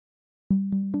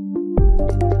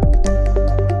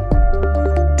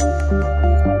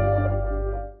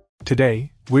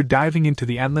Today, we're diving into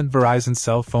the ANNTLENT Verizon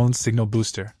cell phone signal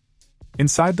booster.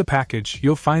 Inside the package,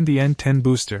 you'll find the N10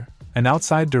 booster, an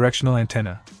outside directional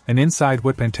antenna, an inside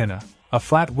whip antenna, a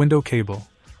flat window cable,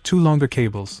 two longer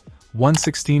cables, one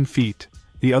 16 feet,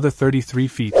 the other 33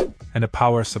 feet, and a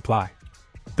power supply.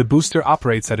 The booster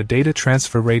operates at a data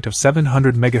transfer rate of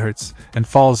 700 MHz and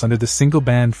falls under the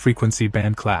single-band frequency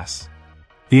band class.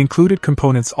 The included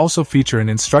components also feature an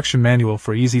instruction manual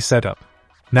for easy setup.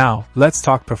 Now, let's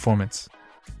talk performance.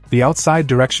 The outside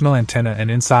directional antenna and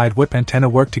inside whip antenna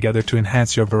work together to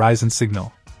enhance your Verizon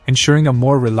signal, ensuring a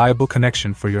more reliable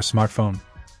connection for your smartphone.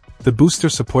 The booster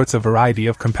supports a variety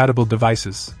of compatible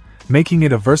devices, making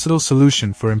it a versatile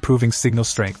solution for improving signal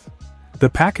strength. The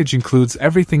package includes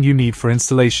everything you need for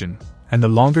installation, and the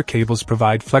longer cables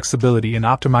provide flexibility in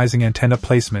optimizing antenna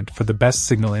placement for the best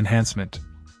signal enhancement.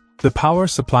 The power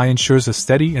supply ensures a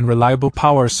steady and reliable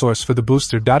power source for the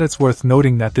booster. It's worth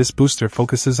noting that this booster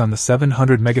focuses on the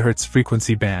 700 MHz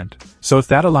frequency band, so if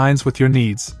that aligns with your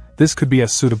needs, this could be a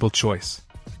suitable choice.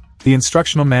 The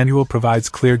instructional manual provides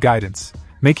clear guidance,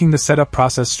 making the setup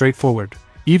process straightforward,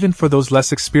 even for those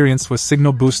less experienced with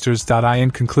signal boosters.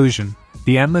 In conclusion,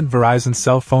 the ANNTLENT Verizon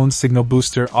cell phone signal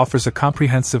booster offers a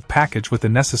comprehensive package with the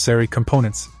necessary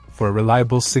components for a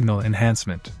reliable signal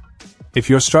enhancement. If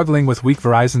you're struggling with weak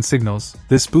Verizon signals,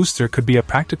 this booster could be a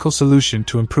practical solution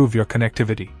to improve your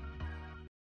connectivity.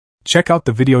 Check out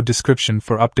the video description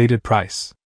for updated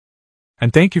price.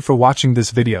 And thank you for watching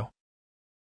this video.